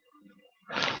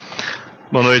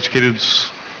Boa noite, queridos.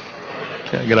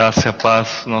 Que a graça e a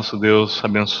paz do nosso Deus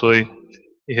abençoe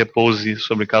e repouse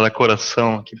sobre cada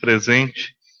coração aqui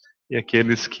presente e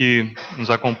aqueles que nos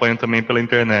acompanham também pela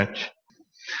internet.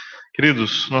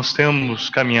 Queridos, nós temos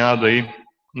caminhado aí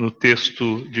no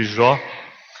texto de Jó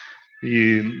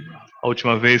e a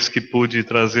última vez que pude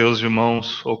trazer aos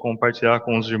irmãos ou compartilhar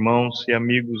com os irmãos e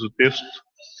amigos o texto,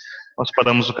 nós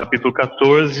paramos no capítulo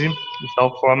 14, de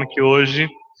tal forma que hoje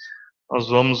nós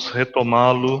vamos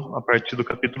retomá-lo a partir do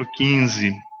capítulo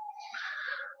 15.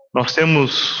 Nós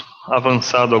temos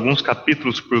avançado alguns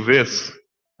capítulos por vez,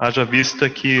 haja vista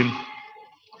que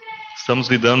estamos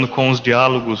lidando com os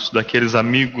diálogos daqueles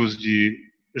amigos de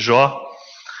Jó,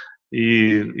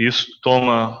 e isso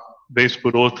toma, vez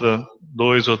por outra,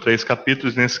 2 ou 3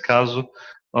 capítulos. Nesse caso,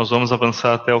 nós vamos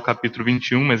avançar até o capítulo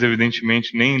 21, mas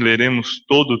evidentemente nem leremos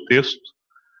todo o texto,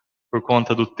 por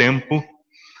conta do tempo.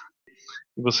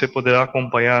 E você poderá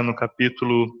acompanhar no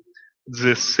capítulo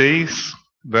 16,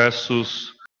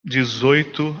 versos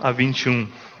 18 a 21.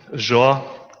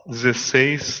 Jó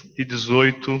 16, de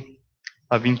 18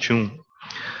 a 21.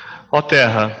 Ó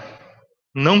terra,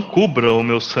 não cubra o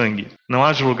meu sangue, não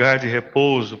haja lugar de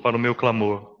repouso para o meu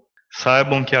clamor.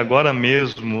 Saibam que agora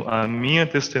mesmo a minha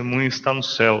testemunha está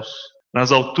nos céus.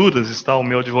 Nas alturas está o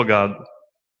meu advogado.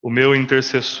 O meu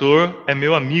intercessor é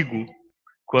meu amigo.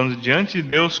 Quando diante de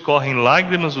Deus correm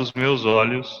lágrimas dos meus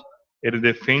olhos, ele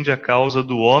defende a causa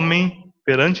do homem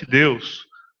perante Deus,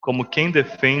 como quem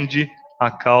defende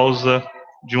a causa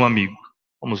de um amigo.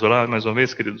 Vamos orar mais uma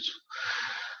vez, queridos?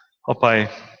 Ó Pai,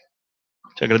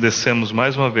 te agradecemos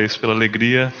mais uma vez pela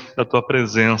alegria da tua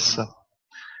presença,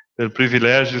 pelo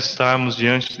privilégio de estarmos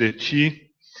diante de ti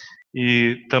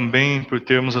e também por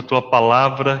termos a tua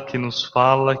palavra que nos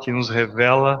fala, que nos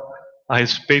revela a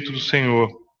respeito do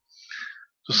Senhor.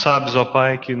 Tu sabes, ó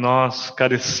Pai, que nós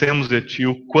carecemos de Ti,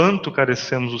 o quanto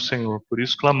carecemos do Senhor. Por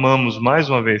isso clamamos mais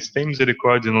uma vez, tem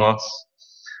misericórdia de nós.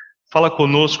 Fala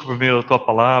conosco por meio da Tua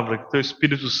palavra, que Teu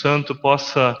Espírito Santo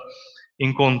possa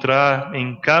encontrar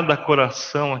em cada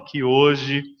coração aqui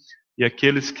hoje e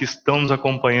aqueles que estão nos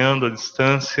acompanhando à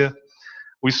distância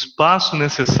o espaço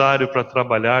necessário para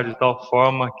trabalhar de tal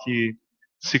forma que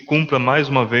se cumpra mais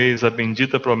uma vez a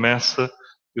bendita promessa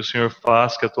que o Senhor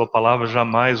faz, que a tua palavra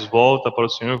jamais volta para o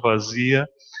Senhor vazia,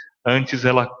 antes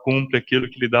ela cumpre aquilo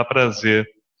que lhe dá prazer.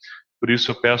 Por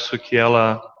isso eu peço que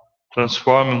ela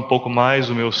transforme um pouco mais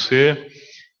o meu ser,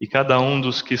 e cada um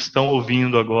dos que estão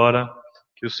ouvindo agora,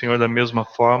 que o Senhor da mesma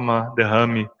forma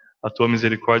derrame a tua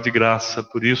misericórdia e graça.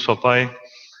 Por isso, ó Pai,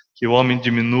 que o homem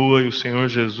diminua e o Senhor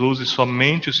Jesus, e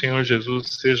somente o Senhor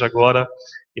Jesus, seja agora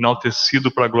enaltecido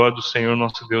para a glória do Senhor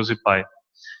nosso Deus e Pai.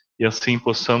 E assim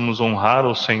possamos honrar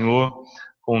ao Senhor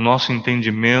com o nosso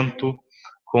entendimento,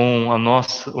 com o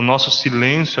nosso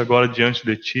silêncio agora diante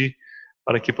de Ti,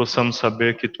 para que possamos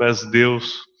saber que Tu és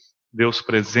Deus, Deus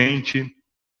presente,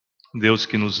 Deus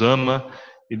que nos ama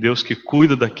e Deus que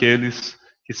cuida daqueles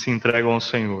que se entregam ao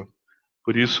Senhor.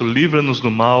 Por isso, livra-nos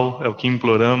do mal, é o que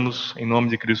imploramos, em nome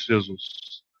de Cristo Jesus.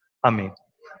 Amém.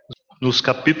 Nos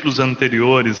capítulos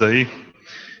anteriores aí,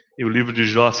 e o livro de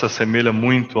Jó se assemelha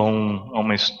muito a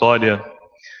uma história,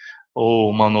 ou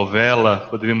uma novela,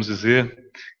 poderíamos dizer,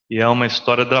 e é uma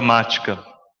história dramática.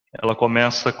 Ela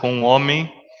começa com um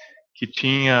homem que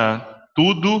tinha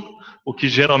tudo o que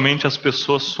geralmente as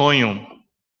pessoas sonham,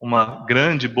 uma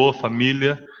grande, boa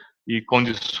família e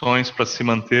condições para se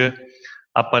manter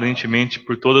aparentemente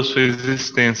por toda a sua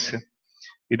existência.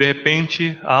 E de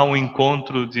repente há um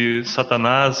encontro de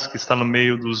Satanás, que está no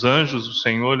meio dos anjos do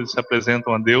Senhor. Eles se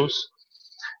apresentam a Deus,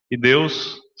 e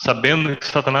Deus, sabendo que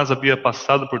Satanás havia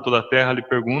passado por toda a terra, lhe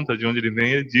pergunta de onde ele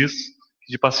vem. Ele diz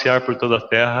de passear por toda a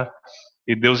terra.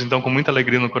 E Deus então, com muita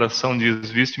alegria no coração,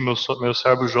 diz: viste meu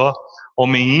servo Jó,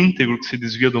 homem íntegro que se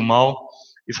desvia do mal.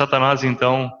 E Satanás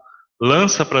então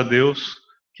lança para Deus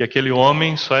que aquele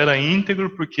homem só era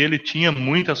íntegro porque ele tinha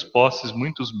muitas posses,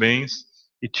 muitos bens,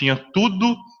 e tinha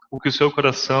tudo o que o seu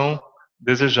coração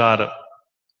desejara.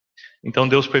 Então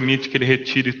Deus permite que ele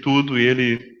retire tudo, e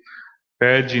ele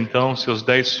perde então seus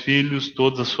 10 filhos,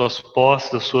 todas as suas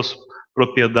posses, as suas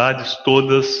propriedades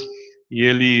todas, e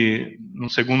ele, num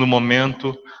segundo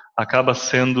momento, acaba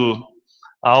sendo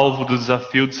alvo do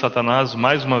desafio de Satanás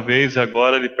mais uma vez, e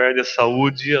agora ele perde a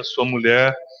saúde, a sua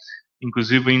mulher,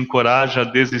 inclusive o encoraja a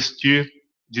desistir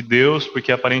de Deus,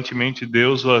 porque aparentemente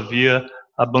Deus o havia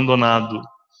abandonado.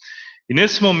 E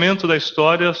nesse momento da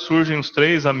história surgem os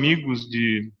 3 amigos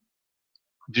de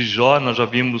Jó. Nós já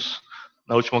vimos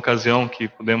na última ocasião que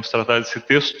pudemos tratar desse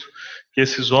texto, que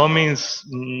esses homens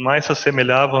mais se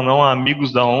assemelhavam não a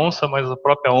amigos da onça, mas a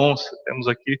própria onça. Temos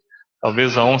aqui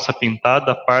talvez a onça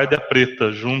pintada, a parda e a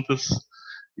preta juntas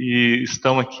e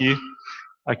estão aqui.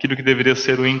 Aquilo que deveria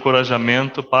ser um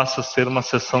encorajamento passa a ser uma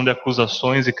sessão de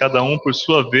acusações, e cada um, por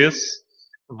sua vez,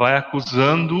 vai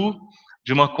acusando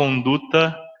de uma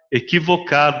conduta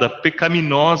equivocada,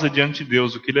 pecaminosa diante de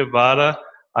Deus, o que levara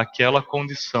àquela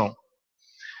condição.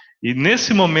 E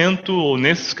nesse momento, ou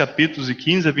nesses capítulos de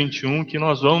 15 a 21, que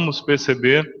nós vamos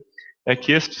perceber é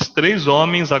que estes três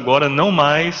homens, agora não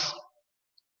mais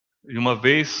de uma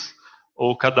vez,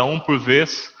 ou cada um por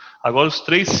vez, agora os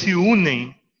três se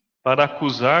unem para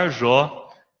acusar Jó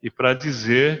e para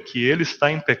dizer que ele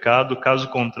está em pecado, caso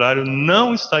contrário,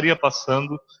 não estaria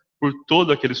passando por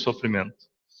todo aquele sofrimento.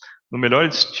 No melhor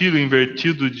estilo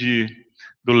invertido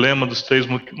do lema dos três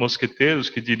mosqueteiros,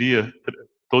 que diria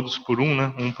todos por um,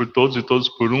 né? Um por todos e todos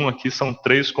por um, aqui são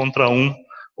três contra um,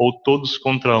 ou todos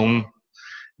contra um.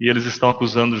 E eles estão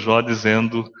acusando Jó,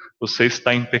 dizendo: você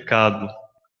está em pecado,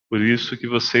 por isso que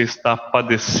você está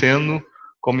padecendo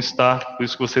como está, por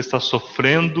isso que você está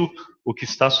sofrendo o que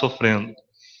está sofrendo.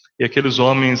 E aqueles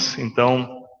homens,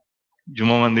 então, de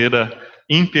uma maneira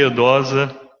impiedosa,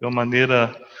 de uma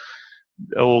maneira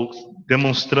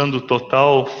demonstrando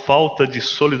total falta de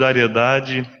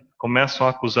solidariedade, começam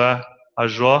a acusar a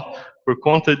Jó por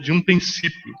conta de um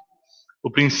princípio,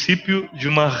 o princípio de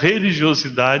uma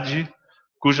religiosidade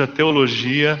cuja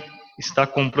teologia está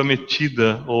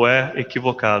comprometida ou é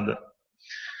equivocada.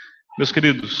 Meus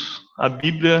queridos, a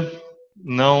Bíblia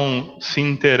não se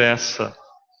interessa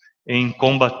em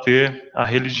combater a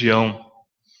religião.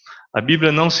 A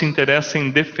Bíblia não se interessa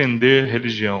em defender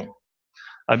religião.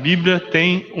 A Bíblia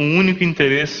tem um único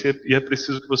interesse, e é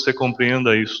preciso que você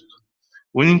compreenda isto.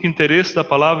 O único interesse da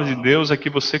palavra de Deus é que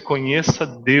você conheça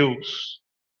Deus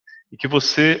e que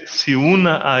você se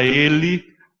una a Ele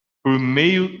por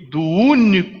meio do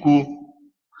único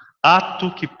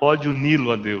ato que pode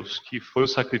uni-lo a Deus, que foi o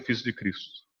sacrifício de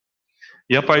Cristo.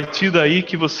 E a partir daí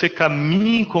que você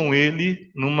caminhe com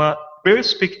Ele numa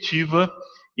perspectiva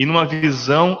e numa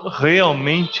visão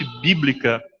realmente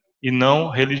bíblica e não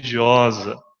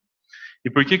religiosa. E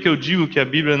por que eu digo que a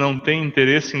Bíblia não tem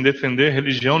interesse em defender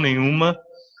religião nenhuma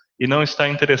e não está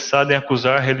interessada em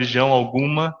acusar religião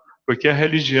alguma? Porque a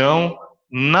religião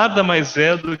nada mais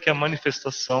é do que a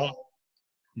manifestação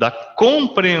da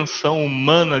compreensão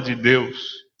humana de Deus.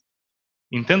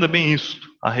 Entenda bem isso.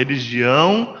 A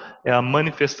religião é a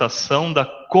manifestação da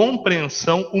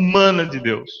compreensão humana de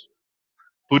Deus.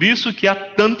 Por isso que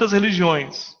há tantas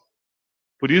religiões.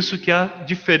 Por isso que há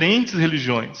diferentes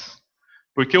religiões.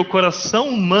 Porque o coração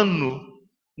humano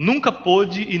nunca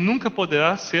pôde e nunca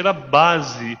poderá ser a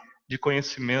base de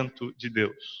conhecimento de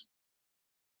Deus.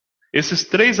 Esses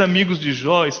três amigos de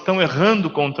Jó estão errando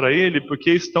contra ele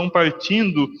porque estão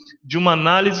partindo de uma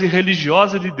análise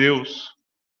religiosa de Deus.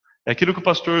 É aquilo que o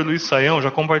pastor Luiz Saião,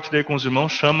 já compartilhei com os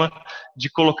irmãos, chama de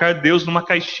colocar Deus numa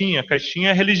caixinha. A caixinha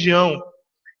é a religião.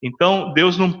 Então,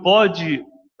 Deus não pode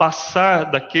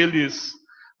passar daqueles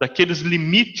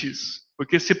limites,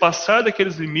 porque se passar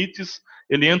daqueles limites,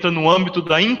 ele entra no âmbito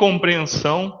da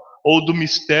incompreensão ou do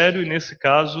mistério, e nesse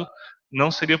caso,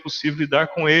 não seria possível lidar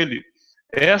com ele.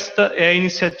 Esta é a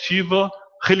iniciativa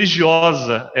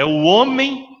religiosa, é o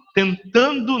homem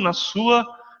tentando, na sua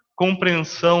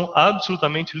compreensão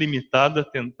absolutamente limitada,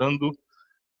 tentando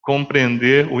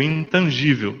compreender o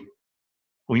intangível,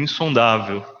 o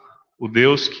insondável, o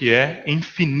Deus que é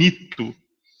infinito.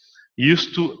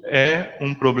 Isto é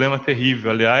um problema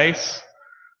terrível. Aliás,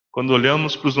 quando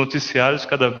olhamos para os noticiários,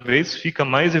 cada vez fica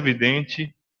mais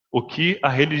evidente o que a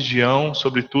religião,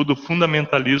 sobretudo o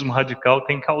fundamentalismo radical,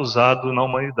 tem causado na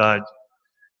humanidade.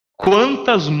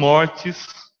 Quantas mortes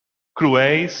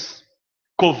cruéis,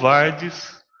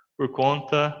 covardes, por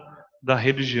conta da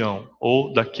religião,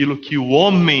 ou daquilo que o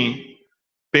homem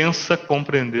pensa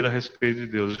compreender a respeito de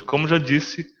Deus. Como já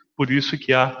disse, por isso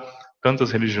que há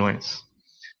tantas religiões.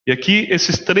 E aqui,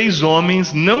 esses três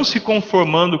homens, não se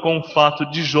conformando com o fato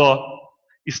de Jó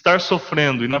estar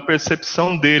sofrendo, e na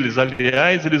percepção deles,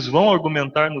 aliás, eles vão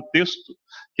argumentar no texto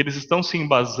que eles estão se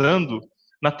embasando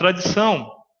na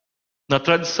tradição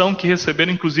que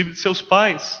receberam inclusive de seus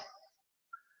pais.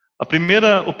 A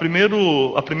primeira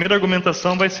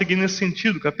argumentação vai seguir nesse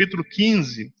sentido. Capítulo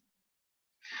 15,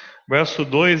 verso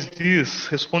 2 diz: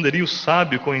 responderia o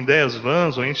sábio com ideias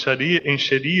vãs, ou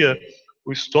encheria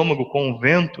o estômago com o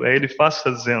vento? Ele faz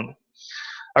dizendo: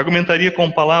 argumentaria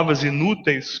com palavras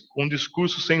inúteis, com um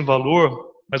discurso sem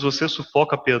valor, mas você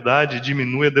sufoca a piedade e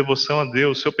diminui a devoção a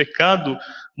Deus. Seu pecado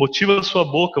motiva a sua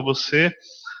boca, você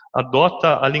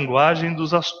adota a linguagem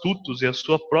dos astutos e a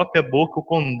sua própria boca o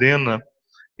condena,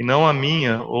 e não a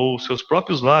minha, ou seus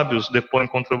próprios lábios depõem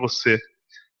contra você.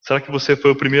 Será que você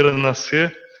foi o primeiro a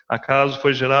nascer? Acaso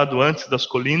foi gerado antes das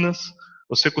colinas?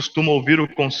 Você costuma ouvir o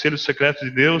conselho secreto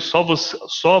de Deus?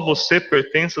 Só você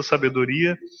pertence à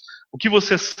sabedoria? O que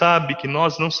você sabe que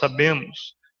nós não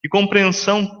sabemos? Que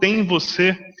compreensão tem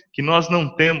você que nós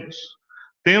não temos?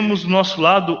 Temos do nosso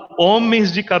lado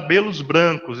homens de cabelos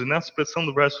brancos, e nessa expressão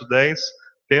do verso 10,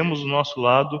 temos do nosso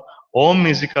lado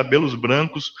homens de cabelos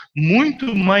brancos,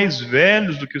 muito mais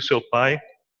velhos do que o seu pai.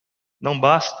 Não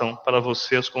bastam para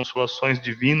você as consolações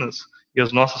divinas e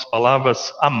as nossas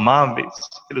palavras amáveis.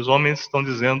 Aqueles homens estão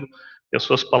dizendo que as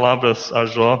suas palavras a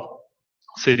Jó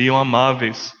seriam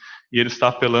amáveis, e ele está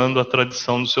apelando à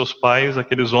tradição dos seus pais,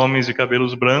 aqueles homens de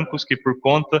cabelos brancos que, por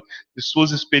conta de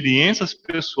suas experiências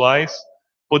pessoais,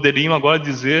 poderiam agora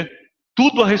dizer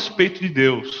tudo a respeito de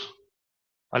Deus.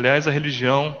 Aliás, a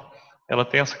religião, ela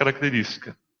tem essa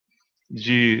característica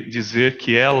de dizer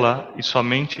que ela, e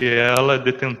somente ela, é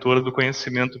detentora do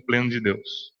conhecimento pleno de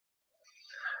Deus.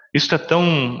 Isso é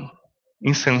tão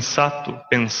insensato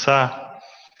pensar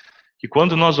que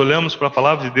quando nós olhamos para a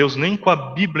palavra de Deus, nem com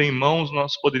a Bíblia em mãos,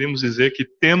 nós poderíamos dizer que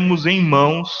temos em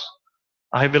mãos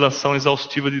a revelação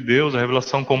exaustiva de Deus, a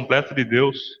revelação completa de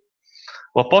Deus.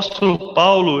 O apóstolo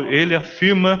Paulo, ele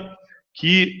afirma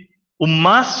que o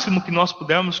máximo que nós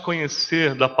pudermos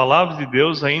conhecer da palavra de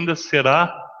Deus ainda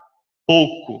será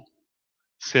pouco.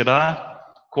 Será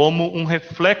como um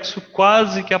reflexo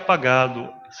quase que apagado.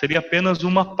 Seria apenas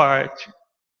uma parte.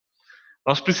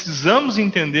 Nós precisamos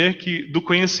entender que do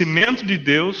conhecimento de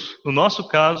Deus, no nosso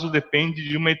caso, depende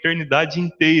de uma eternidade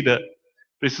inteira.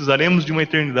 Precisaremos de uma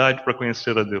eternidade para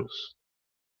conhecer a Deus.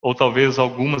 Ou talvez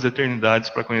algumas eternidades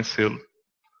para conhecê-lo.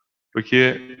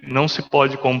 Porque não se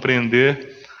pode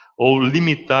compreender ou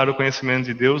limitar o conhecimento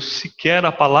de Deus sequer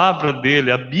a palavra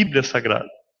dele, a Bíblia Sagrada.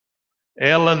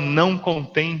 Ela não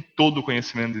contém todo o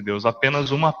conhecimento de Deus,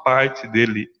 apenas uma parte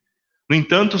dele. No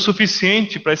entanto, o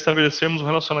suficiente para estabelecermos um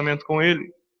relacionamento com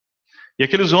ele. E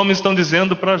aqueles homens estão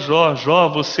dizendo para Jó: Jó,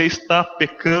 você está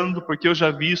pecando porque eu já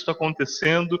vi isso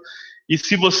acontecendo, e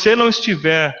se você não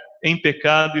estiver em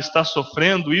pecado e está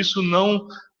sofrendo, isso não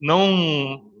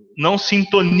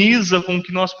sintoniza com o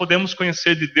que nós podemos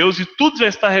conhecer de Deus, e tudo já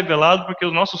está revelado porque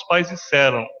os nossos pais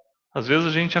disseram. Às vezes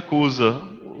a gente acusa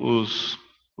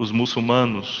os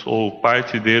muçulmanos, ou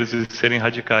parte deles, de serem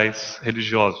radicais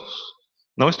religiosos.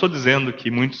 Não estou dizendo que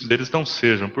muitos deles não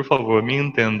sejam, por favor, me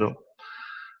entendam.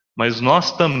 Mas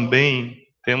nós também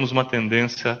temos uma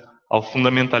tendência ao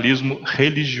fundamentalismo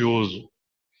religioso.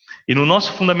 E no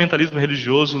nosso fundamentalismo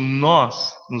religioso,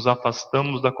 nós nos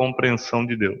afastamos da compreensão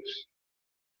de Deus.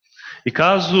 E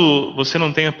caso você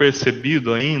não tenha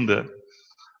percebido ainda,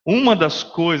 uma das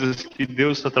coisas que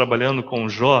Deus está trabalhando com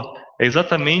Jó é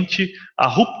exatamente a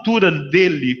ruptura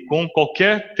dele com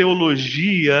qualquer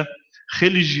teologia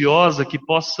religiosa que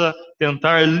possa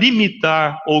tentar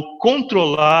limitar ou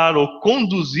controlar ou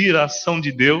conduzir a ação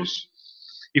de Deus,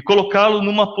 e colocá-lo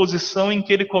numa posição em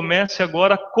que ele comece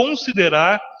agora a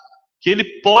considerar que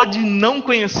ele pode não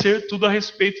conhecer tudo a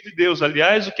respeito de Deus.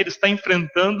 Aliás, o que ele está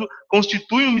enfrentando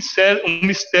constitui um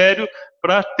mistério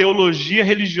para a teologia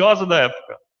religiosa da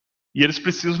época. E eles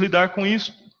precisam lidar com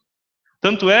isso.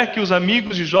 Tanto é que os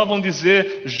amigos de Jó vão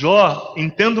dizer: Jó,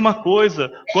 entenda uma coisa,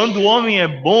 quando o homem é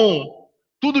bom,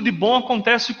 tudo de bom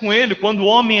acontece com ele. Quando o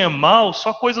homem é mau,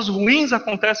 só coisas ruins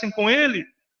acontecem com ele.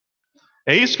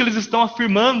 É isso que eles estão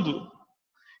afirmando.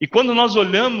 E quando nós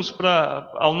olhamos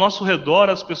ao nosso redor,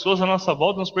 as pessoas à nossa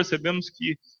volta, nós percebemos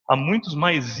que há muitos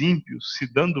mais ímpios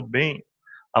se dando bem,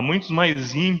 há muitos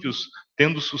mais ímpios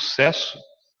tendo sucesso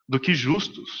do que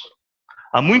justos.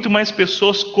 Há muito mais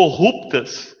pessoas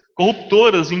corruptoras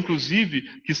inclusive,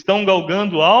 que estão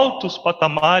galgando altos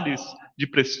patamares de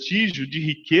prestígio, de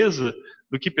riqueza,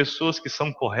 do que pessoas que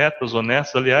são corretas,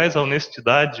 honestas. Aliás, a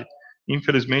honestidade,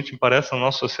 infelizmente, me parece, na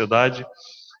nossa sociedade,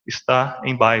 está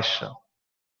em baixa.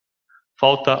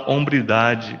 Falta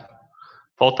hombridade,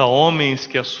 falta homens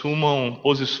que assumam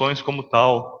posições como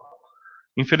tal.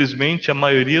 Infelizmente, a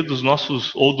maioria dos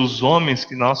homens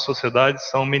que na nossa sociedade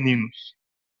são meninos.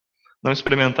 Não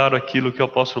experimentaram aquilo que o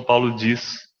apóstolo Paulo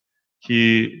diz,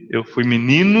 que eu fui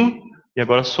menino e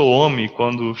agora sou homem, e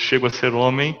quando chego a ser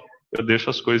homem, eu deixo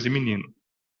as coisas de menino.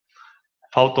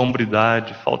 Falta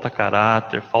hombridade, falta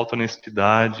caráter, falta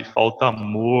honestidade, falta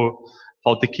amor,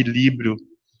 falta equilíbrio,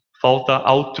 falta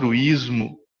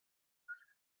altruísmo.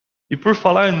 E por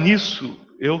falar nisso,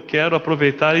 eu quero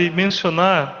aproveitar e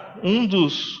mencionar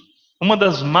uma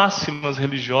das máximas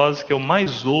religiosas que eu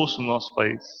mais ouço no nosso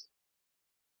país.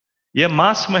 E é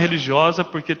máxima religiosa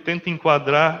porque tenta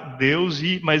enquadrar Deus,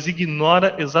 mas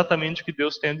ignora exatamente o que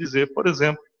Deus tem a dizer. Por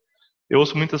exemplo, eu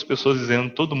ouço muitas pessoas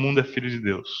dizendo: todo mundo é filho de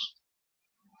Deus.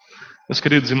 Meus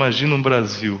queridos, imagina um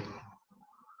Brasil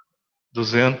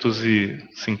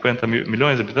 250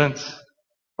 milhões de habitantes?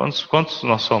 Quantos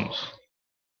nós somos?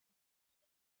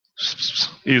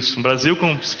 Isso, um Brasil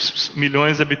com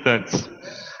milhões de habitantes.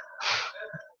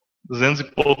 200 e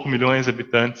pouco milhões de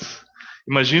habitantes.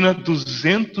 Imagina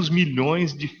 200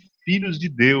 milhões de filhos de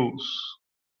Deus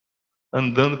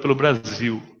andando pelo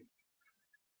Brasil.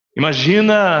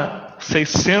 Imagina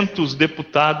 600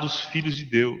 deputados filhos de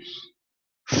Deus,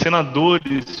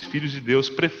 senadores filhos de Deus,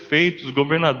 prefeitos,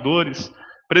 governadores,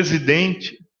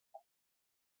 presidente.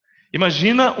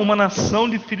 Imagina uma nação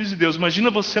de filhos de Deus. Imagina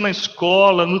você na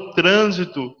escola, no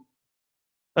trânsito,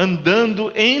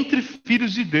 andando entre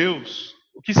filhos de Deus.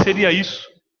 O que seria isso?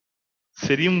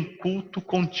 Seria um culto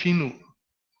contínuo.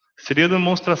 Seria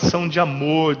demonstração de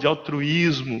amor, de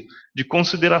altruísmo, de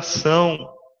consideração.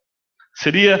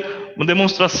 Seria uma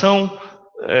demonstração,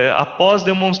 após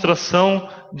demonstração,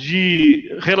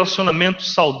 de relacionamento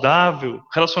saudável,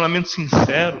 relacionamento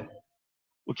sincero.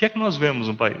 O que é que nós vemos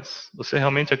no país? Você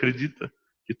realmente acredita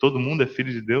que todo mundo é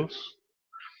filho de Deus?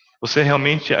 Você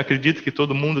realmente acredita que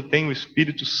todo mundo tem o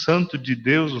Espírito Santo de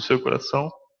Deus no seu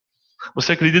coração?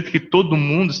 Você acredita que todo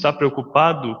mundo está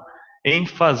preocupado em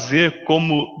fazer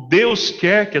como Deus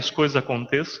quer que as coisas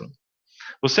aconteçam?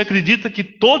 Você acredita que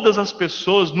todas as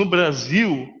pessoas no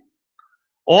Brasil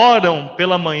oram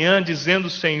pela manhã dizendo: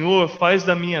 Senhor, faz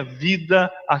da minha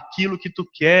vida aquilo que tu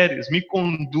queres, me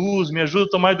conduz, me ajuda a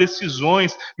tomar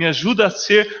decisões, me ajuda a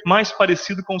ser mais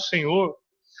parecido com o Senhor?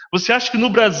 Você acha que no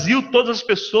Brasil todas as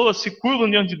pessoas se curvam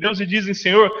diante de Deus e dizem: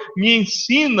 Senhor, me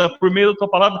ensina por meio da tua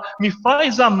palavra, me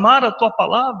faz amar a tua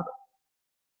palavra?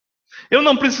 Eu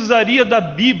não precisaria da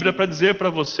Bíblia para dizer para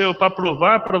você, ou para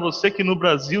provar para você que no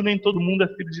Brasil nem todo mundo é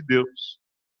filho de Deus.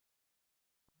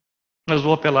 Mas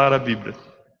vou apelar à Bíblia.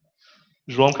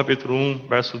 João capítulo 1,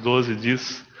 verso 12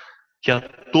 diz que a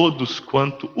todos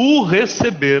quanto o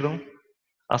receberam,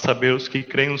 a saber os que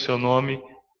creem no seu nome,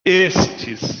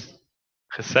 estes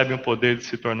recebem o poder de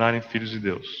se tornarem filhos de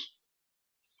Deus.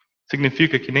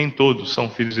 Significa que nem todos são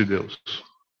filhos de Deus.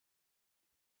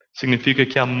 Significa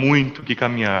que há muito que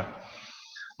caminhar.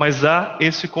 Mas há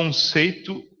esse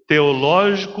conceito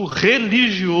teológico,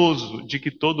 religioso, de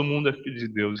que todo mundo é filho de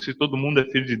Deus. E se todo mundo é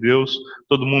filho de Deus,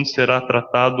 todo mundo será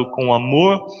tratado com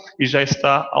amor e já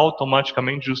está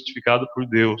automaticamente justificado por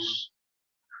Deus.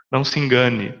 Não se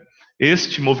engane.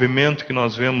 Este movimento que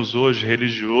nós vemos hoje,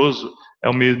 religioso, é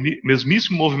o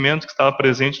mesmíssimo movimento que estava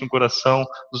presente no coração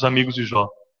dos amigos de Jó,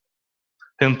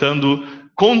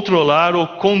 tentando controlar ou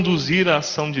conduzir a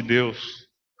ação de Deus,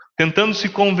 tentando se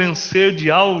convencer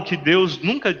de algo que Deus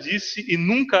nunca disse e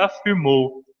nunca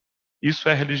afirmou. Isso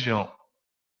é religião.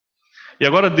 E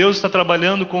agora Deus está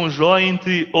trabalhando com Jó,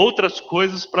 entre outras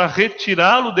coisas, para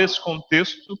retirá-lo desse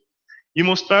contexto e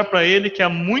mostrar para ele que há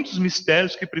muitos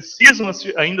mistérios que precisam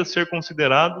ainda ser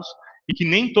considerados e que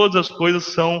nem todas as coisas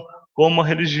são como a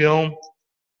religião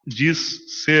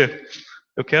diz ser.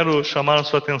 Eu quero chamar a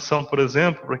sua atenção, por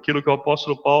exemplo, para aquilo que o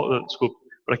apóstolo Paulo,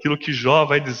 para aquilo que Jó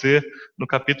vai dizer no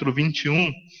capítulo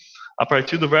 21, a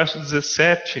partir do verso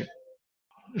 17.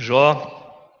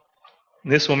 Jó,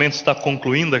 nesse momento, está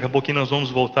concluindo, daqui a pouquinho nós vamos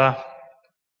voltar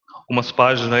algumas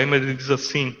páginas aí, mas ele diz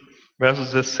assim, verso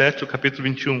 17 do capítulo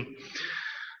 21.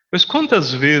 Pois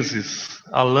quantas vezes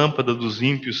a lâmpada dos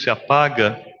ímpios se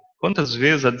apaga, quantas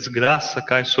vezes a desgraça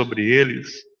cai sobre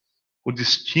eles, o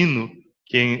destino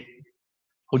que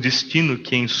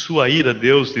em sua ira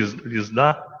Deus lhes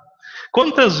dá?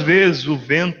 Quantas vezes o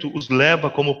vento os leva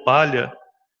como palha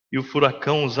e o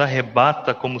furacão os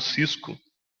arrebata como cisco?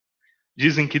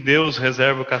 Dizem que Deus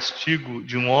reserva o castigo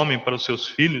de um homem para os seus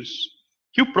filhos,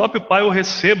 que o próprio pai o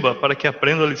receba para que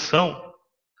aprenda a lição.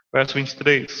 Verso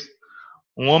 23.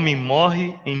 Um homem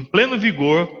morre em pleno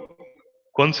vigor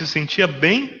quando se sentia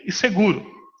bem e seguro,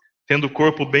 tendo o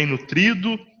corpo bem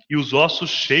nutrido e os ossos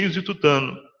cheios de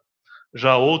tutano.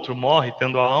 Já outro morre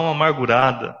tendo a alma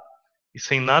amargurada e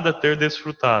sem nada ter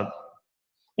desfrutado.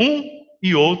 Um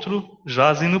e outro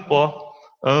jazem no pó,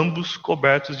 ambos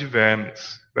cobertos de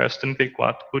vermes. Verso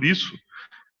 34. Por isso,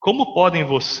 como podem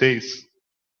vocês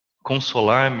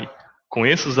consolar-me com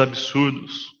esses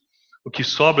absurdos? O que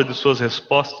sobra de suas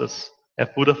respostas é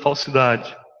pura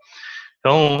falsidade.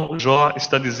 Então, Jó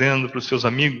está dizendo para os seus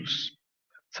amigos: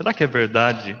 será que é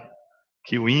verdade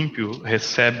que o ímpio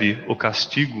recebe o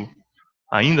castigo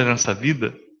ainda nessa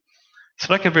vida?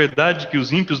 Será que é verdade que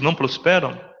os ímpios não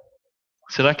prosperam?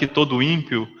 Será que todo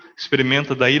ímpio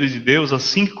experimenta da ira de Deus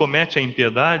assim que comete a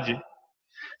impiedade?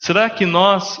 Será que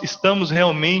nós estamos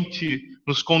realmente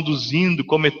nos conduzindo,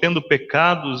 cometendo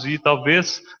pecados e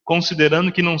talvez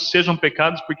considerando que não sejam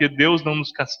pecados porque Deus não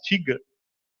nos castiga?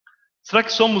 Será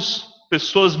que somos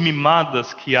pessoas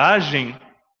mimadas que agem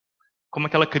como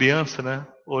aquela criança, né?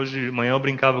 Hoje de manhã eu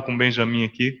brincava com o Benjamin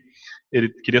aqui. Ele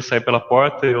queria sair pela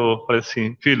porta, eu falei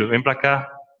assim, filho, vem pra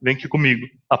cá, vem aqui comigo.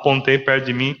 Apontei perto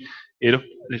de mim, ele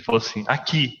falou assim,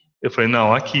 aqui. Eu falei,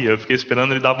 não, aqui. Eu fiquei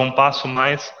esperando, ele dava um passo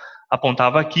mais,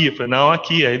 apontava aqui. Eu falei, não,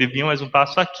 aqui. Aí ele vinha mais um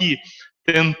passo aqui,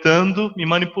 tentando me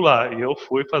manipular. E eu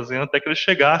fui fazendo até que ele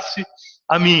chegasse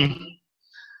a mim.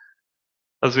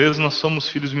 Às vezes nós somos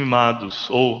filhos mimados,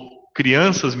 ou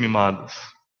crianças mimadas,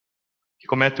 que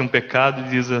cometem um pecado e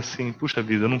dizem assim, puxa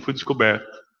vida, eu não fui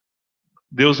descoberto.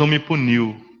 Deus não me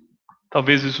puniu.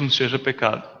 Talvez isso não seja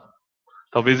pecado.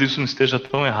 Talvez isso não esteja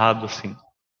tão errado assim.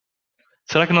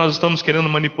 Será que nós estamos querendo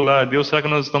manipular Deus? Será que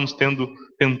nós estamos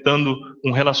tentando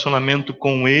um relacionamento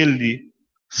com Ele,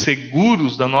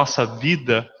 seguros da nossa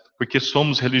vida, porque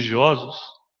somos religiosos?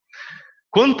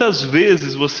 Quantas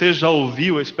vezes você já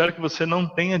ouviu, eu espero que você não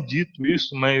tenha dito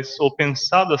isso, ou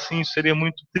pensado assim, seria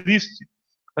muito triste.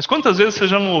 Mas quantas vezes você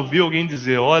já não ouviu alguém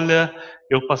dizer, olha,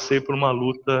 eu passei por uma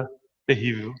luta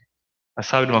terrível. Mas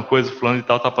sabe de uma coisa? Fulano de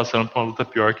tal está passando por uma luta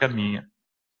pior que a minha.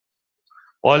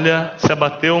 Olha, se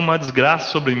abateu uma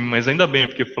desgraça sobre mim, mas ainda bem,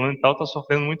 porque fulano de tal está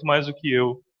sofrendo muito mais do que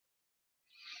eu.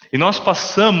 E nós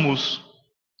passamos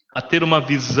a ter uma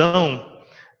visão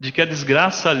de que a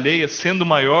desgraça alheia, sendo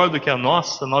maior do que a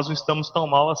nossa, nós não estamos tão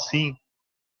mal assim.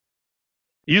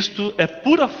 Isto é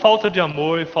pura falta de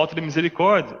amor e falta de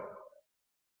misericórdia.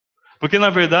 Porque,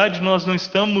 na verdade, nós não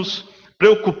estamos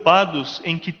preocupados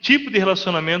em que tipo de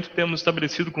relacionamento temos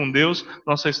estabelecido com Deus,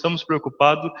 nós só estamos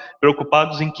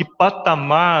preocupados em que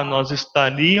patamar nós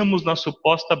estaríamos na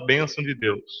suposta bênção de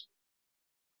Deus.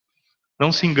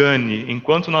 Não se engane,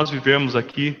 enquanto nós vivermos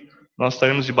aqui, nós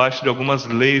estaremos debaixo de algumas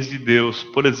leis de Deus.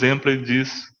 Por exemplo, ele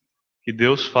diz que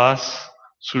Deus faz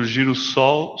surgir o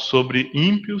sol sobre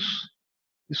ímpios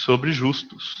e sobre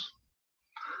justos.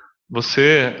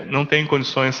 Você não tem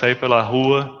condições de sair pela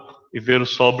rua e ver o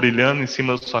sol brilhando em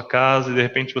cima da sua casa, e de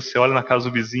repente você olha na casa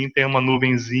do vizinho e tem uma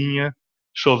nuvenzinha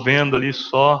chovendo ali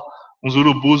só, uns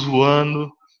urubus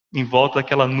voando em volta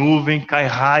daquela nuvem, cai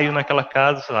raio naquela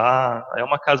casa, é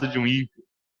uma casa de um ímpio.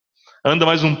 Anda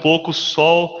mais um pouco, o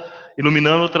sol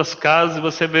iluminando outras casas e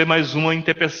você vê mais uma em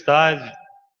tempestade.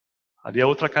 Ali é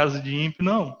outra casa de ímpio.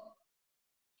 Não.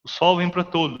 O sol vem para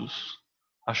todos.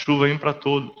 A chuva vem para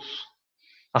todos.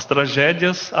 As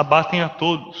tragédias abatem a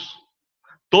todos.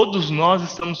 Todos nós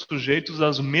estamos sujeitos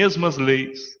às mesmas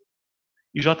leis.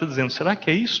 E Jó está dizendo, será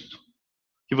que é isto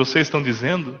que vocês estão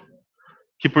dizendo?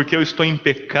 Que porque eu estou em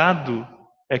pecado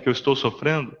é que eu estou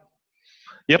sofrendo?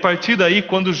 E a partir daí,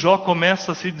 quando Jó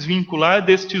começa a se desvincular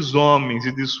destes homens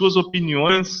e de suas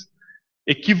opiniões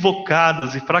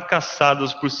equivocadas e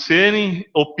fracassadas por serem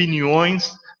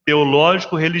opiniões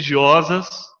teológico-religiosas,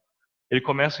 ele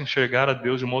começa a enxergar a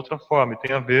Deus de uma outra forma. E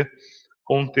tem a ver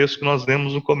com o texto que nós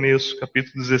lemos no começo,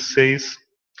 capítulo 16,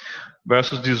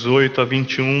 versos 18 a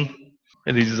 21.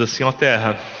 Ele diz assim, ó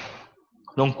terra,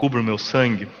 não cubra o meu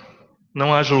sangue,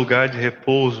 não haja lugar de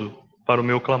repouso para o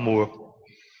meu clamor.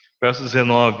 Verso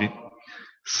 19,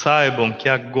 saibam que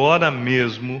agora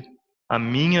mesmo a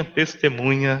minha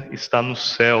testemunha está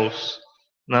nos céus,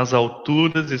 nas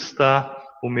alturas está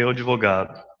o meu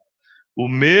advogado. O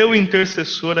meu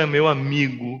intercessor é meu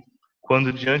amigo,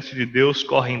 quando diante de Deus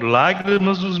correm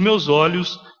lágrimas dos meus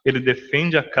olhos, ele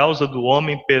defende a causa do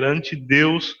homem perante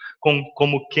Deus,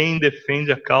 como quem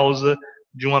defende a causa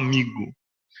de um amigo.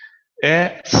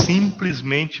 É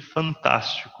simplesmente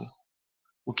fantástico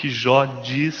o que Jó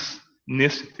diz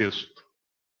nesse texto.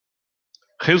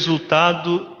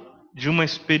 Resultado de uma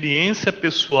experiência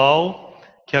pessoal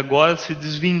que agora se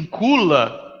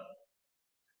desvincula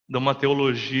de uma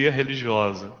teologia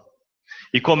religiosa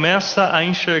e começa a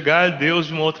enxergar Deus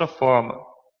de uma outra forma.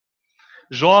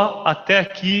 Jó, até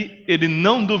aqui, ele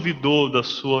não duvidou da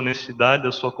sua honestidade,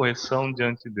 da sua correção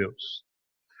diante de Deus.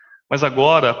 Mas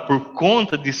agora, por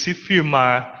conta de se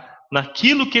firmar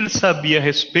naquilo que ele sabia a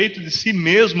respeito de si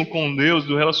mesmo com Deus,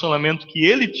 do relacionamento que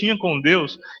ele tinha com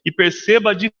Deus, e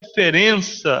perceba a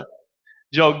diferença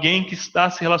de alguém que está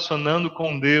se relacionando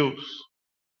com Deus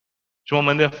de uma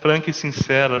maneira franca e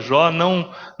sincera. Jó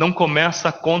não começa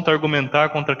a contra-argumentar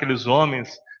contra aqueles homens,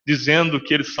 dizendo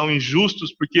que eles são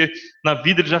injustos porque na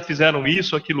vida eles já fizeram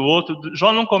isso, aquilo, outro.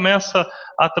 Jó não começa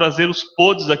a trazer os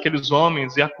podres daqueles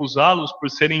homens e acusá-los por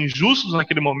serem injustos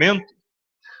naquele momento.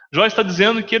 Jó está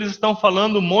dizendo que eles estão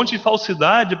falando um monte de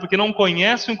falsidade porque não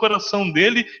conhecem o coração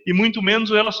dele e muito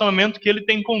menos o relacionamento que ele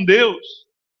tem com Deus.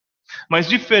 Mas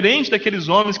diferente daqueles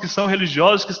homens que são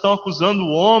religiosos, que estão acusando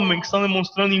o homem, que estão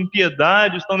demonstrando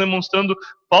impiedade, estão demonstrando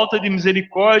falta de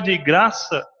misericórdia e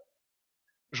graça,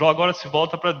 Jó agora se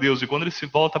volta para Deus. E quando ele se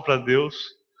volta para Deus,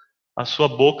 a sua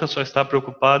boca só está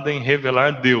preocupada em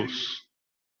revelar Deus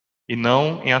e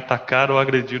não em atacar ou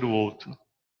agredir o outro.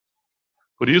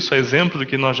 Por isso, a exemplo do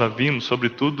que nós já vimos,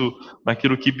 sobretudo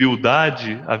naquilo que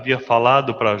Bildade havia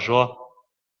falado para Jó,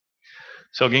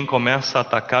 se alguém começa a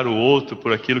atacar o outro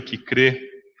por aquilo que crê,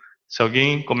 se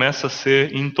alguém começa a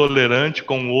ser intolerante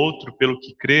com o outro pelo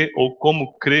que crê ou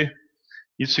como crê,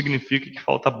 isso significa que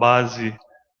falta base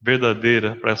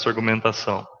verdadeira para essa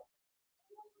argumentação.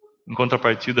 Em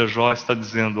contrapartida, Jó está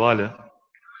dizendo: olha,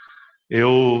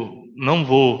 eu não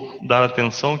vou dar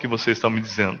atenção ao que você está me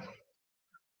dizendo,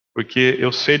 porque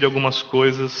eu sei de algumas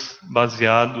coisas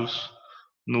baseados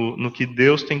no que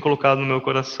Deus tem colocado no meu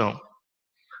coração.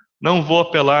 Não vou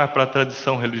apelar para a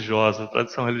tradição religiosa. A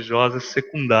tradição religiosa é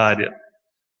secundária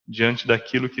diante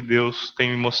daquilo que Deus tem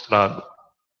me mostrado.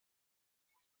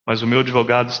 Mas o meu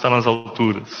advogado está nas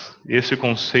alturas. Esse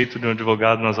conceito de um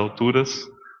advogado nas alturas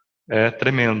é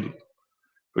tremendo.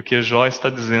 Porque Jó está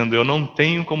dizendo: eu não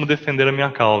tenho como defender a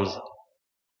minha causa.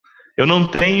 Eu não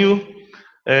tenho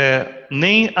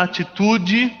nem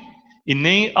atitude e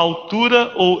nem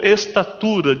altura ou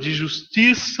estatura de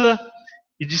justiça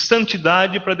e de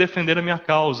santidade para defender a minha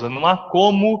causa. Não há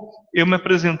como eu me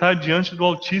apresentar diante do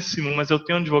Altíssimo, mas eu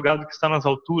tenho um advogado que está nas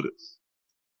alturas.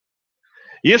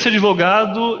 E esse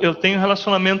advogado, eu tenho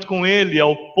relacionamento com ele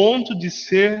ao ponto de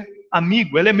ser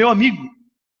amigo. Ele é meu amigo.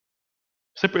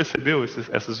 Você percebeu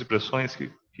essas expressões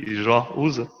que Jó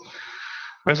usa?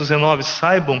 Verso 19: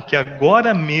 saibam que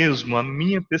agora mesmo a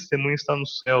minha testemunha está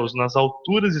nos céus, nas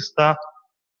alturas está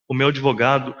o meu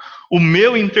advogado, o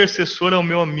meu intercessor é o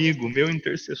meu amigo, o meu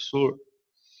intercessor.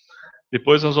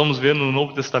 Depois nós vamos ver no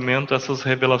Novo Testamento essas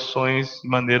revelações de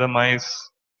maneira mais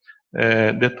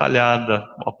detalhada.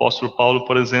 O apóstolo Paulo,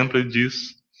 por exemplo, ele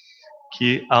diz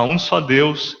que há um só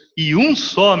Deus e um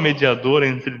só mediador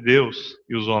entre Deus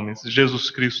e os homens,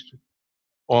 Jesus Cristo,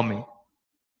 homem.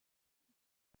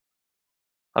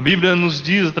 A Bíblia nos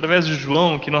diz, através de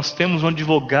João, que nós temos um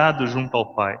advogado junto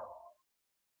ao Pai,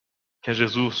 que é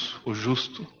Jesus, o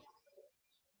justo.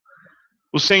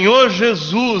 O Senhor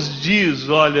Jesus diz,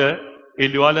 olha,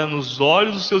 ele olha nos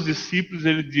olhos dos seus discípulos e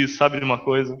ele diz: sabe de uma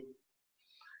coisa?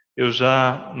 Eu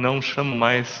já não chamo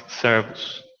mais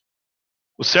servos.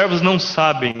 Os servos não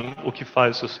sabem o que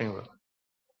faz o seu Senhor.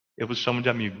 Eu vos chamo de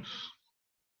amigos.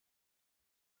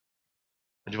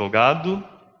 Advogado,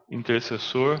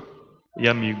 intercessor e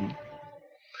amigo.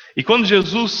 E quando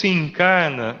Jesus se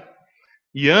encarna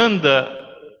e anda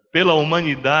pela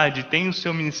humanidade, tem o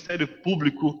seu ministério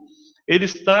público, ele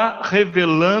está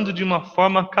revelando de uma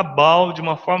forma cabal, de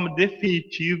uma forma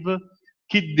definitiva,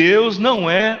 que Deus não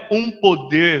é um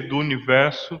poder do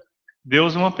universo,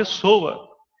 Deus é uma pessoa.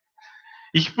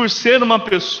 E que por ser uma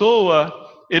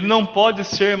pessoa, ele não pode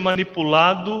ser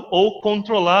manipulado ou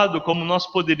controlado, como nós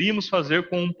poderíamos fazer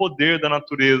com um poder da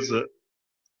natureza.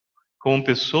 Como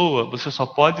pessoa, você só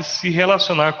pode se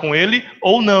relacionar com ele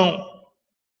ou não.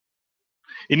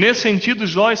 E nesse sentido,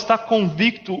 Jó está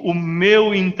convicto: o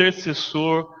meu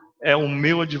intercessor é o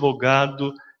meu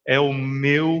advogado, é o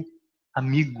meu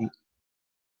amigo.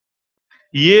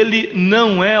 E ele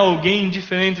não é alguém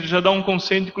indiferente. Ele já dá um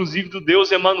conceito, inclusive, do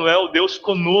Deus Emanuel, Deus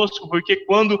conosco, porque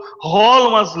quando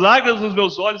rolam as lágrimas nos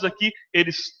meus olhos aqui, ele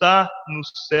está no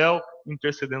céu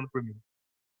intercedendo por mim.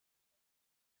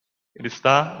 Ele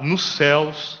está nos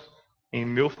céus em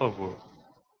meu favor.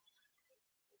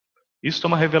 Isso é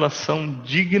uma revelação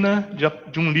digna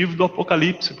de um livro do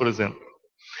Apocalipse, por exemplo.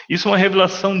 Isso é uma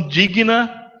revelação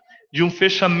digna de um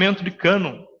fechamento de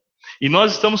cânon. E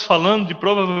nós estamos falando de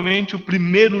provavelmente o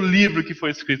primeiro livro que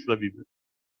foi escrito da Bíblia.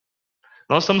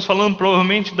 Nós estamos falando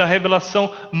provavelmente da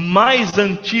revelação mais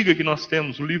antiga que nós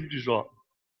temos, o livro de Jó.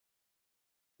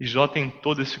 E Jó tem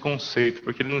todo esse conceito,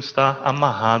 porque ele não está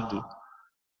amarrado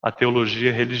à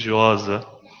teologia religiosa.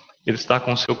 Ele está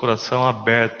com o seu coração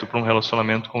aberto para um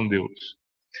relacionamento com Deus.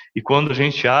 E quando a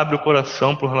gente abre o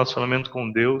coração para um relacionamento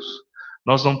com Deus,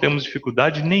 nós não temos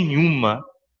dificuldade nenhuma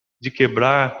de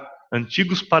quebrar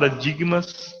antigos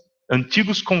paradigmas,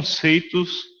 antigos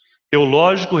conceitos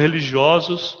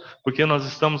teológico-religiosos, porque nós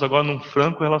estamos agora num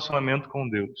franco relacionamento com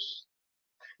Deus.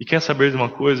 E quer saber de uma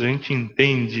coisa? A gente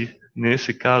entende,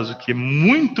 nesse caso, que é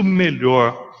muito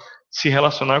melhor se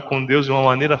relacionar com Deus de uma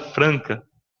maneira franca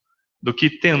do que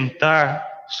tentar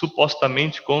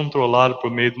supostamente controlá-lo por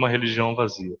meio de uma religião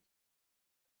vazia.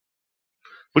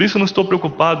 Por isso eu não estou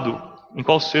preocupado em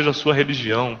qual seja a sua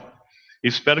religião. E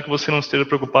espero que você não esteja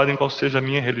preocupado em qual seja a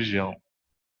minha religião.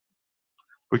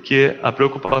 Porque a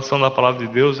preocupação da palavra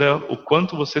de Deus é o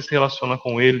quanto você se relaciona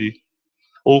com Ele,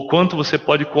 ou o quanto você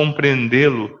pode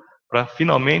compreendê-lo para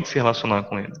finalmente se relacionar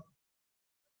com Ele.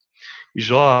 E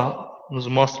Jó nos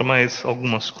mostra mais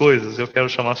algumas coisas. Eu quero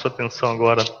chamar sua atenção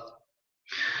agora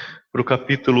para o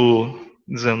capítulo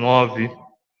 19,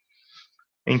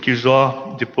 em que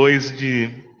Jó, depois de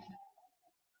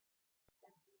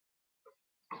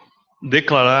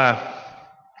declarar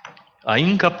a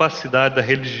incapacidade da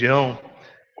religião,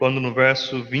 quando no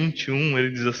verso 21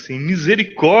 ele diz assim: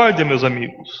 misericórdia, meus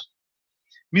amigos,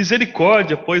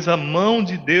 misericórdia, pois a mão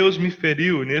de Deus me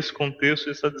feriu. E nesse contexto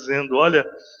ele está dizendo: olha,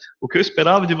 o que eu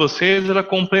esperava de vocês era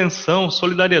compreensão,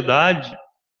 solidariedade.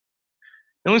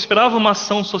 Eu não esperava uma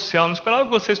ação social, não esperava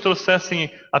que vocês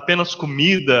trouxessem apenas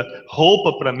comida,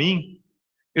 roupa para mim.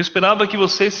 Eu esperava que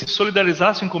vocês se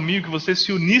solidarizassem comigo, que vocês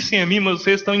se unissem a mim, mas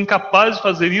vocês estão incapazes de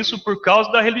fazer isso por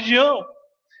causa da religião.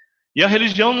 E a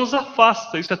religião nos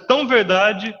afasta. Isso é tão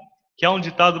verdade que há um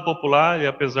ditado popular, e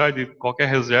apesar de qualquer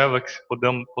reserva que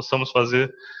possamos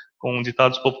fazer com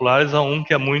ditados populares, há um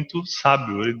que é muito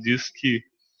sábio. Ele diz que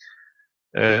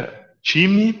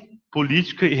time,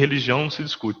 política e religião não se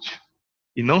discute.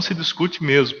 E não se discute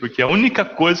mesmo, porque a única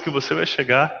coisa que você vai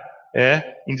chegar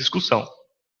é em discussão,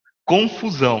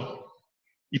 confusão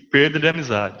e perda de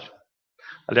amizade.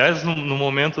 Aliás, no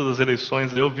momento das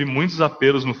eleições, eu vi muitos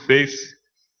apelos no Face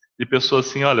de pessoas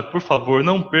assim: olha, por favor,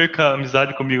 não perca a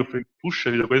amizade comigo. Eu falei: puxa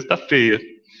vida, a coisa está feia.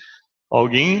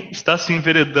 Alguém está se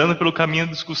enveredando pelo caminho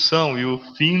da discussão e o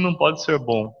fim não pode ser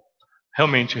bom.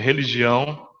 Realmente,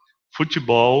 religião,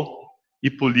 futebol e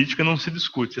política não se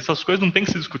discute. Essas coisas não tem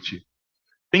que se discutir.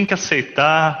 Tem que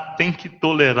aceitar, tem que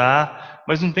tolerar,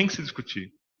 mas não tem que se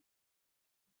discutir.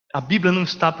 A Bíblia não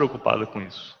está preocupada com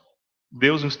isso.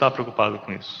 Deus não está preocupado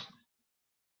com isso.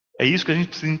 É isso que a gente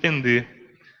precisa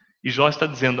entender. E Jó está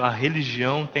dizendo: a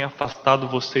religião tem afastado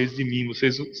vocês de mim.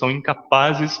 Vocês são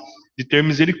incapazes de ter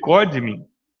misericórdia de mim.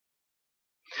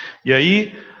 E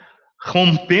aí,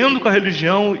 rompendo com a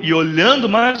religião e olhando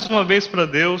mais uma vez para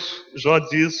Deus, Jó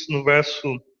diz no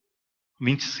verso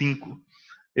 25: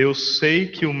 eu sei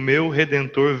que o meu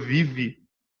Redentor vive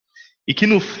e que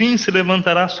no fim se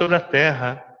levantará sobre a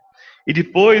terra. E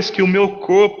depois que o meu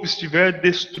corpo estiver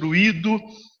destruído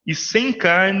e sem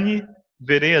carne,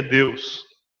 verei a Deus.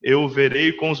 Eu o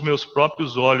verei com os meus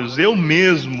próprios olhos, eu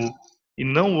mesmo e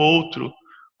não outro,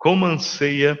 como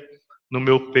anseia no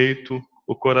meu peito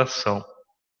o coração.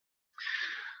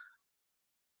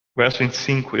 Verso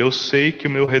 25: eu sei que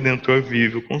o meu Redentor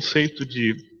vive. O conceito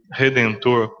de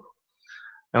Redentor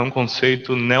é um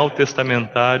conceito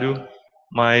neotestamentário,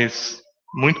 mas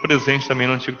muito presente também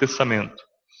no Antigo Testamento.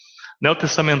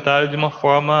 Neotestamentário de uma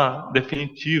forma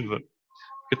definitiva,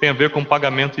 que tem a ver com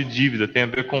pagamento de dívida, tem a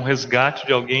ver com o resgate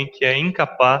de alguém que é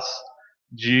incapaz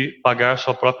de pagar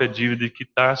sua própria dívida e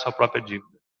quitar sua própria dívida.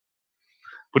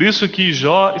 Por isso que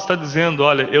Jó está dizendo: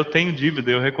 olha, eu tenho dívida,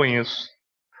 eu reconheço.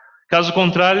 Caso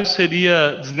contrário,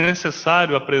 seria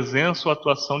desnecessário a presença ou a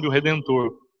atuação de um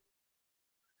Redentor.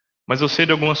 Mas eu sei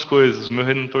de algumas coisas: o meu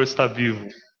Redentor está vivo.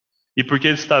 E porque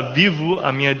ele está vivo,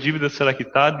 a minha dívida será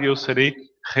quitada e eu serei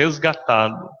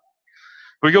resgatado.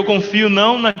 Porque eu confio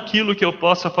não naquilo que eu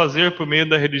possa fazer por meio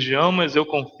da religião, mas eu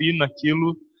confio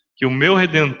naquilo que o meu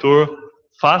Redentor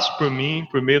faz por mim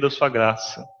por meio da sua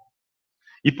graça.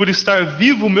 E por estar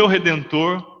vivo o meu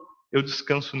Redentor, eu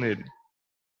descanso nele.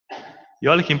 E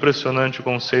olha que impressionante o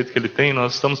conceito que ele tem.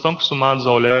 Nós estamos tão acostumados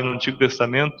a olhar no Antigo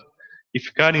Testamento e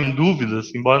ficar em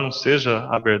dúvidas, embora não seja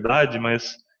a verdade,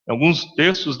 mas em alguns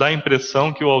textos dá a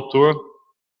impressão que o autor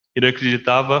ele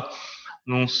acreditava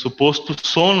num suposto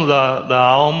sono da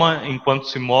alma enquanto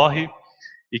se morre,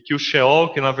 e que o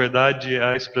Sheol, que na verdade é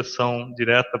a expressão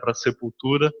direta para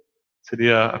sepultura,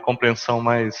 seria a compreensão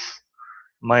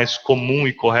mais comum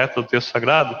e correta do texto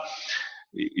sagrado,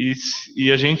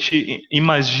 e a gente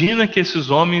imagina que esses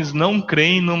homens não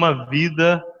creem numa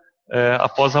vida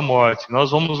após a morte.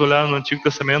 Nós vamos olhar no Antigo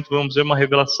Testamento, vamos ver uma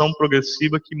revelação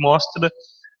progressiva que mostra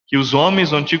que os homens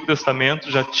do Antigo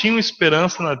Testamento já tinham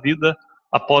esperança na vida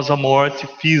após a morte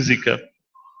física.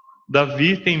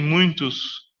 Davi tem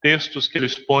muitos textos que ele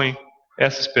expõe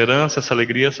essa esperança, essa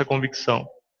alegria, essa convicção.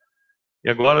 E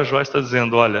agora Jó está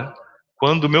dizendo: olha,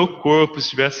 quando o meu corpo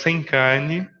estiver sem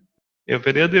carne, eu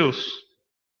verei a Deus.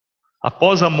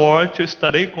 Após a morte eu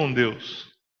estarei com Deus.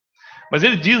 Mas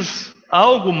ele diz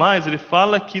algo mais, ele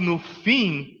fala que no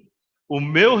fim o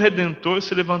meu Redentor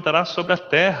se levantará sobre a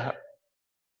terra.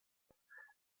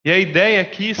 E a ideia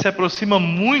aqui se aproxima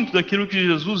muito daquilo que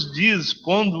Jesus diz: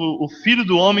 quando o Filho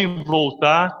do Homem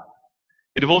voltar,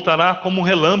 ele voltará como um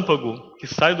relâmpago que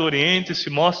sai do Oriente e se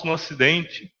mostra no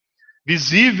Ocidente,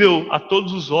 visível a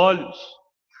todos os olhos.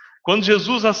 Quando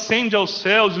Jesus ascende aos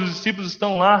céus e os discípulos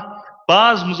estão lá,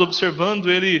 pasmos,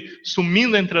 observando ele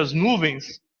sumindo entre as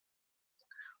nuvens,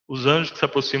 os anjos que se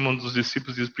aproximam dos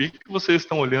discípulos dizem: por que vocês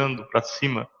estão olhando para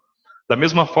cima? Da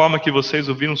mesma forma que vocês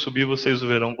o viram subir, vocês o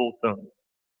verão voltando.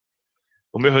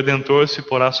 O meu Redentor se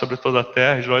porá sobre toda a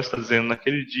terra, e Jó está dizendo: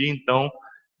 naquele dia, então,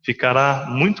 ficará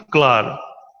muito claro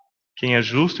quem é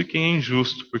justo e quem é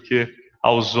injusto, porque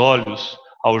aos olhos,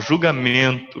 ao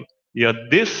julgamento e à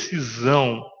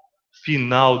decisão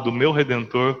final do meu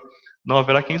Redentor, não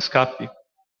haverá quem escape.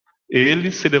 Ele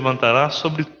se levantará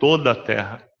sobre toda a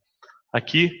terra.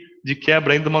 Aqui, de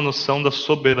quebra, ainda uma noção da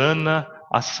soberana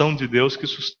ação de Deus que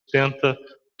sustenta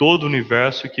todo o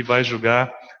universo e que vai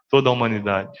julgar toda a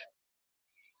humanidade.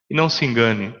 E não se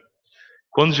engane,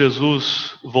 quando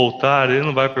Jesus voltar, Ele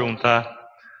não vai perguntar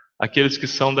àqueles que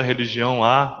são da religião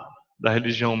A, da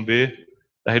religião B,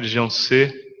 da religião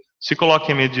C, se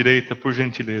coloquem à minha direita, por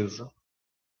gentileza.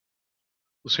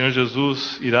 O Senhor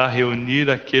Jesus irá reunir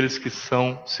aqueles que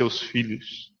são seus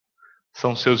filhos,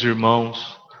 são seus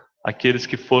irmãos, aqueles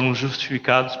que foram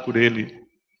justificados por Ele.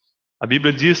 A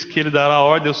Bíblia diz que Ele dará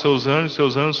ordem aos seus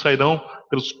anjos sairão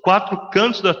pelos 4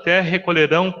 cantos da terra e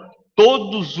recolherão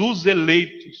todos os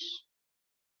eleitos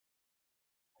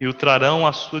e o trarão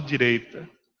à sua direita.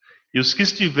 E os que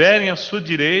estiverem à sua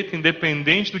direita,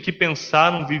 independente do que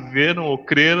pensaram, viveram ou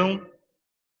creram,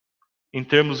 em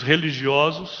termos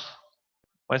religiosos,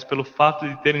 mas pelo fato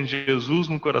de terem Jesus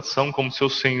no coração como seu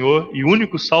Senhor e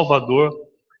único Salvador,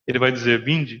 Ele vai dizer: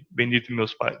 vinde, bendito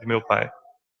de meu Pai.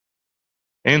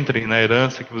 Entrem na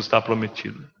herança que vos está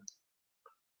prometida.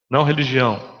 Não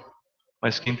religião,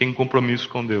 mas quem tem compromisso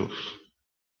com Deus.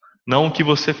 Não o que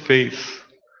você fez,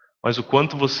 mas o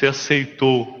quanto você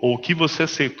aceitou, ou o que você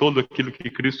aceitou daquilo que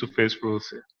Cristo fez por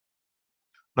você.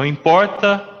 Não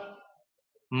importa,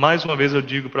 mais uma vez eu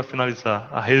digo para finalizar,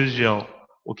 a religião.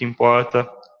 O que importa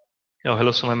é o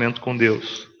relacionamento com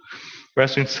Deus.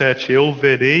 Verso 27, eu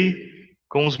verei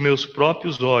com os meus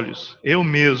próprios olhos, eu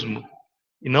mesmo,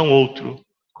 e não outro,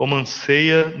 como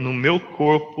anseia no meu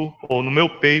corpo, ou no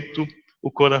meu peito,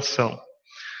 o coração.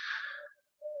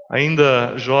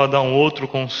 Ainda Jó dá um outro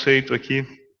conceito aqui,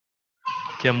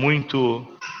 que é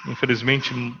muito,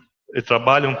 infelizmente, ele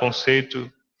trabalha um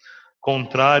conceito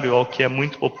contrário ao que é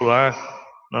muito popular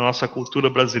na nossa cultura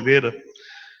brasileira.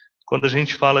 Quando a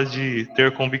gente fala de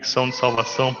ter convicção de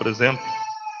salvação, por exemplo,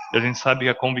 a gente sabe que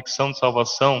a convicção de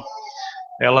salvação,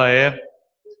 ela é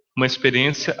uma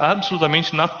experiência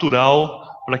absolutamente natural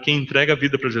para quem entrega a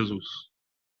vida para Jesus.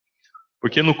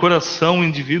 Porque no coração o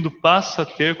indivíduo passa a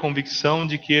ter convicção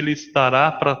de que ele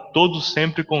estará para todo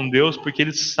sempre com Deus, porque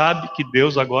ele sabe que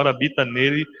Deus agora habita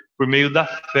nele por meio da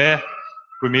fé,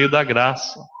 por meio da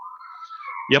graça.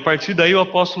 E a partir daí o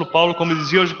apóstolo Paulo, como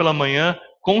dizia hoje pela manhã,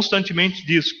 constantemente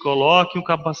diz: coloquem o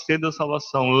capacete da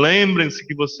salvação, lembrem-se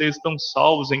que vocês estão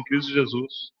salvos em Cristo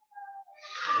Jesus.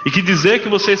 E que dizer que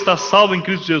você está salvo em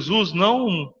Cristo Jesus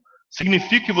não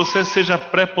significa que você seja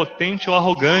prepotente ou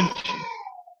arrogante.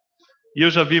 E eu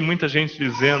já vi muita gente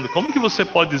dizendo: como que você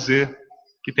pode dizer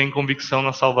que tem convicção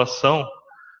na salvação,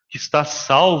 que está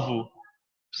salvo,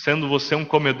 sendo você um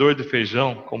comedor de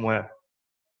feijão, como é?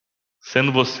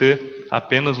 Sendo você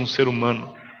apenas um ser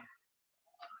humano.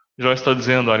 Jó está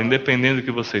dizendo: olha, independente do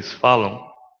que vocês falam,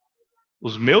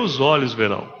 os meus olhos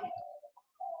verão.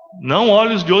 Não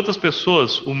olhos de outras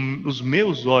pessoas, os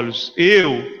meus olhos.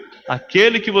 Eu,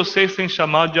 aquele que vocês têm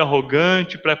chamado de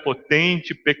arrogante,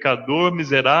 prepotente, pecador,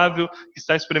 miserável, que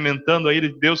está experimentando a ira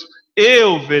de Deus,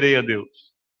 eu verei a Deus.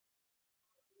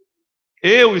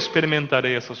 Eu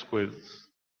experimentarei essas coisas.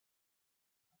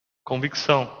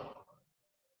 Convicção.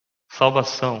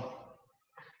 Salvação.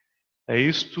 É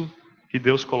isto que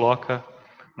Deus coloca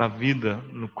na vida,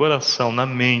 no coração, na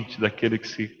mente daquele que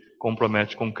se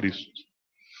compromete com Cristo.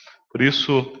 Por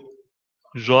isso,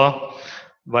 Jó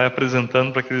vai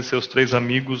apresentando para aqueles seus 3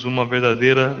 amigos uma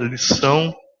verdadeira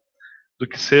lição do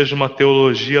que seja uma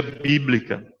teologia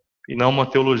bíblica e não uma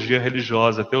teologia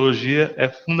religiosa. A teologia é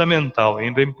fundamental,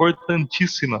 ainda é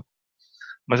importantíssima,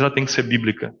 mas ela tem que ser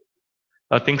bíblica.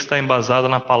 Ela tem que estar embasada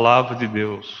na palavra de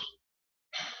Deus.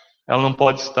 Ela não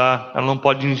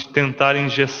pode tentar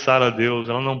engessar a Deus,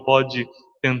 ela não pode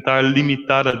tentar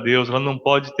limitar a Deus, ela não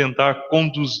pode tentar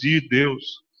conduzir Deus,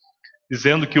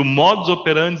 dizendo que o modus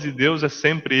operandi de Deus é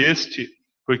sempre este,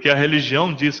 porque a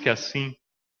religião diz que é assim.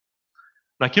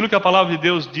 Naquilo que a palavra de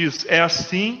Deus diz é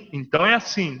assim, então é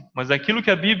assim. Mas aquilo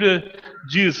que a Bíblia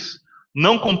diz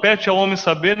não compete ao homem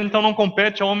saber, então não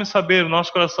compete ao homem saber. O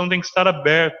nosso coração tem que estar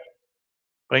aberto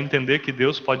para entender que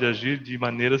Deus pode agir de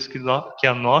maneiras que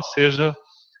a nós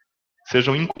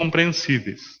sejam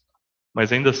incompreensíveis.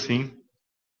 Mas ainda assim,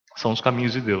 são os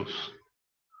caminhos de Deus.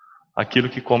 Aquilo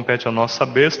que compete a nós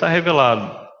saber está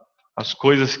revelado. As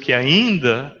coisas que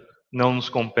ainda não nos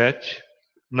compete,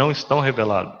 não estão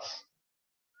reveladas.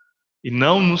 E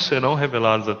não nos serão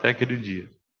reveladas até aquele dia.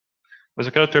 Mas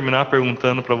eu quero terminar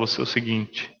perguntando para você o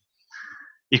seguinte: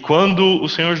 e quando o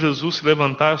Senhor Jesus se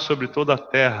levantar sobre toda a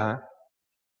terra,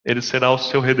 Ele será o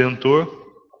seu Redentor,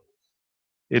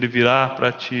 Ele virá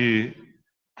para te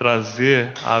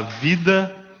trazer a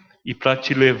vida e para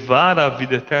te levar à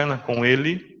vida eterna com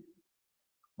Ele.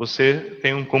 Você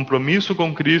tem um compromisso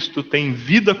com Cristo, tem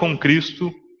vida com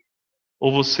Cristo,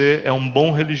 ou você é um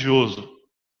bom religioso?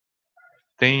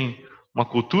 Tem uma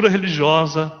cultura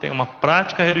religiosa, tem uma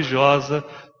prática religiosa,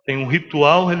 tem um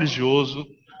ritual religioso,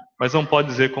 mas não pode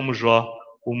dizer como Jó: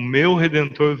 o meu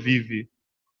Redentor vive,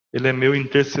 Ele é meu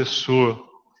intercessor,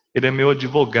 Ele é meu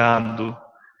advogado,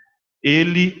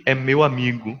 Ele é meu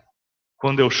amigo.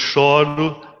 Quando eu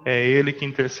choro, é Ele que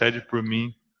intercede por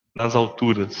mim nas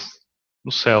alturas,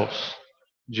 nos céus,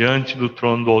 diante do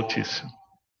trono do Altíssimo.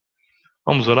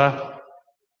 Vamos orar?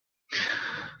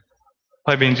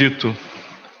 Pai bendito,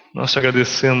 nós te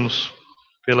agradecemos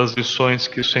pelas lições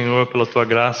que o Senhor, pela tua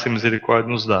graça e misericórdia,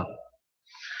 nos dá.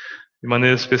 De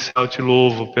maneira especial, te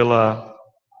louvo pela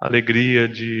alegria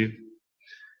de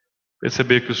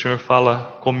perceber que o Senhor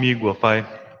fala comigo, ó Pai.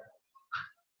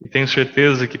 E tenho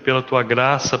certeza que pela tua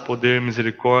graça, poder e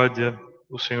misericórdia,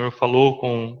 o Senhor falou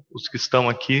com os que estão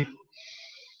aqui,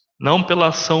 não pela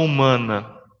ação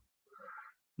humana,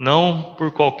 não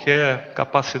por qualquer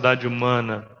capacidade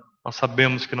humana, nós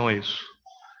sabemos que não é isso,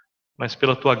 mas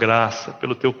pela tua graça,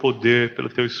 pelo teu poder, pelo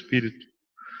teu Espírito.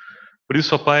 Por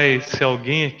isso, ó Pai, se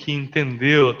alguém aqui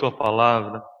entendeu a tua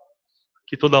palavra,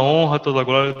 que toda honra, toda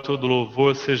glória, todo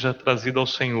louvor seja trazido ao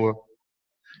Senhor.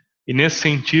 E nesse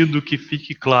sentido, que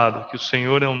fique claro que o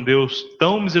Senhor é um Deus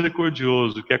tão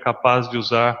misericordioso que é capaz de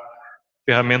usar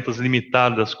ferramentas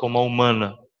limitadas como a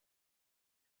humana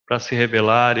para se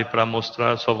revelar e para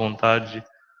mostrar a sua vontade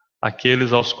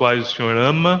àqueles aos quais o Senhor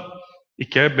ama e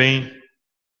quer bem,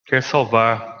 quer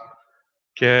salvar,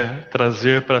 quer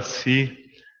trazer para si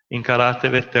em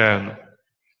caráter eterno.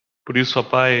 Por isso, ó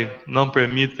Pai, não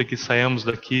permita que saiamos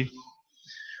daqui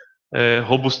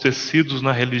robustecidos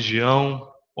na religião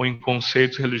ou em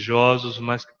conceitos religiosos,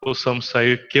 mas que possamos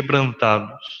sair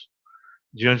quebrantados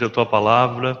diante da Tua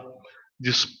Palavra,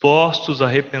 dispostos a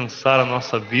repensar a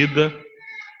nossa vida,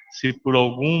 se por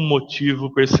algum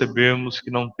motivo percebermos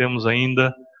que não temos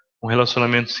ainda um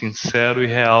relacionamento sincero e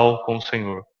real com o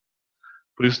Senhor.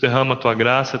 Por isso, derrama a Tua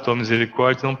graça, a Tua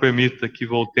misericórdia, não permita que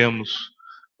voltemos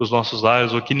para os nossos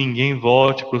lares ou que ninguém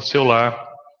volte para o seu lar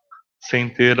sem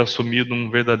ter assumido um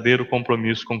verdadeiro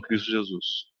compromisso com Cristo Jesus.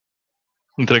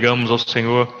 Entregamos ao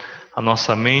Senhor a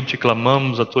nossa mente,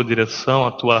 clamamos a Tua direção,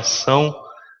 a Tua ação,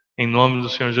 em nome do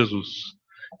Senhor Jesus.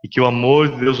 E que o amor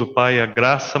de Deus o Pai, a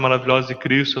graça maravilhosa de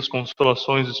Cristo, as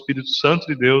consolações do Espírito Santo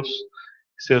de Deus,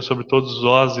 seja sobre todos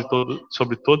nós e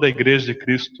sobre toda a Igreja de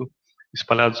Cristo,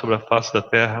 espalhada sobre a face da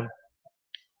terra,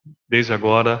 desde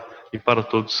agora e para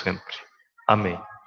todos sempre. Amém.